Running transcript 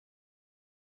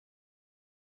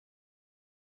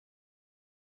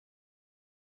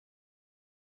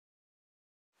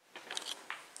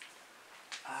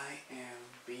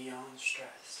beyond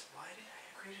stress. Why did I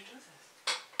agree to do this?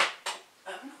 I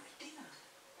have no idea.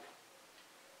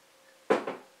 I'm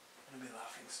gonna be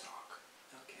laughing stock.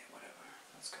 Okay, whatever.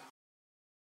 Let's go.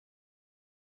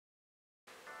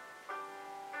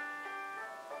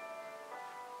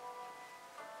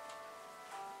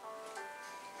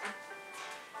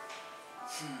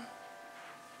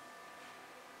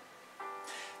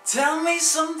 Tell me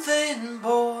something,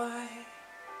 boy.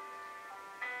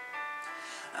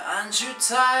 Aren't you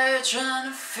tired trying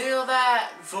to fill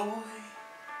that void?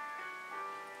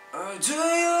 Or do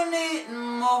you need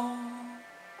more?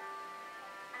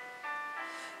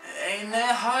 Ain't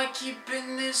it hard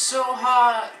keeping it so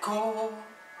hardcore?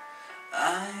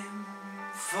 I'm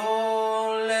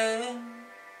falling.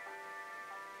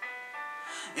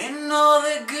 In all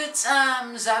the good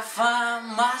times I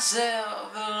find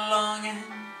myself longing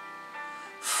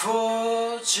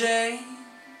for change.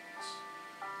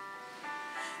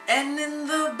 And in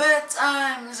the bad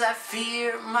times I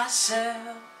fear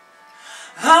myself.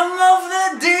 I'm off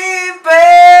the deep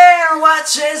end,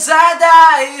 watch as I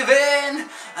dive in.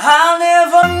 I'll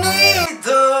never need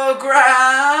the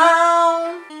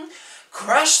ground.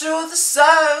 Crash through the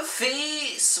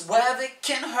surface where they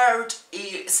can hurt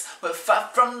is. We're far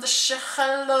from the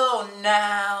shallow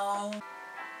now.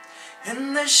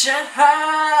 In the shallow.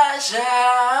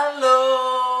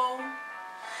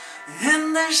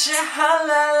 In the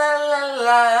shallow.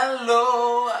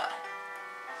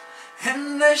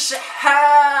 In the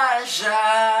shallow.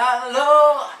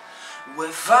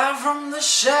 We're far from the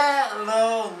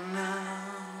shallow now.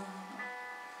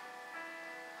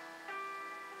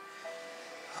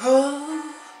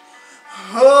 Oh,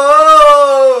 oh,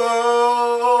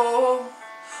 oh,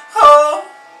 oh,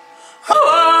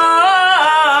 oh.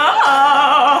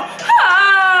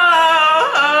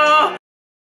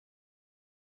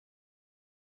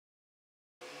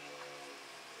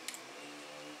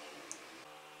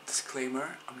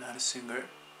 Disclaimer, I'm not a singer.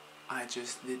 I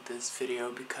just did this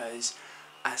video because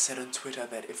I said on Twitter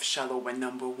that if Shallow went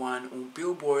 #1 on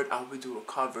Billboard, I would do a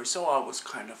cover, so I was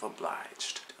kind of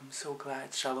obliged. I'm so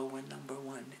glad Shallow went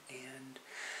 #1, and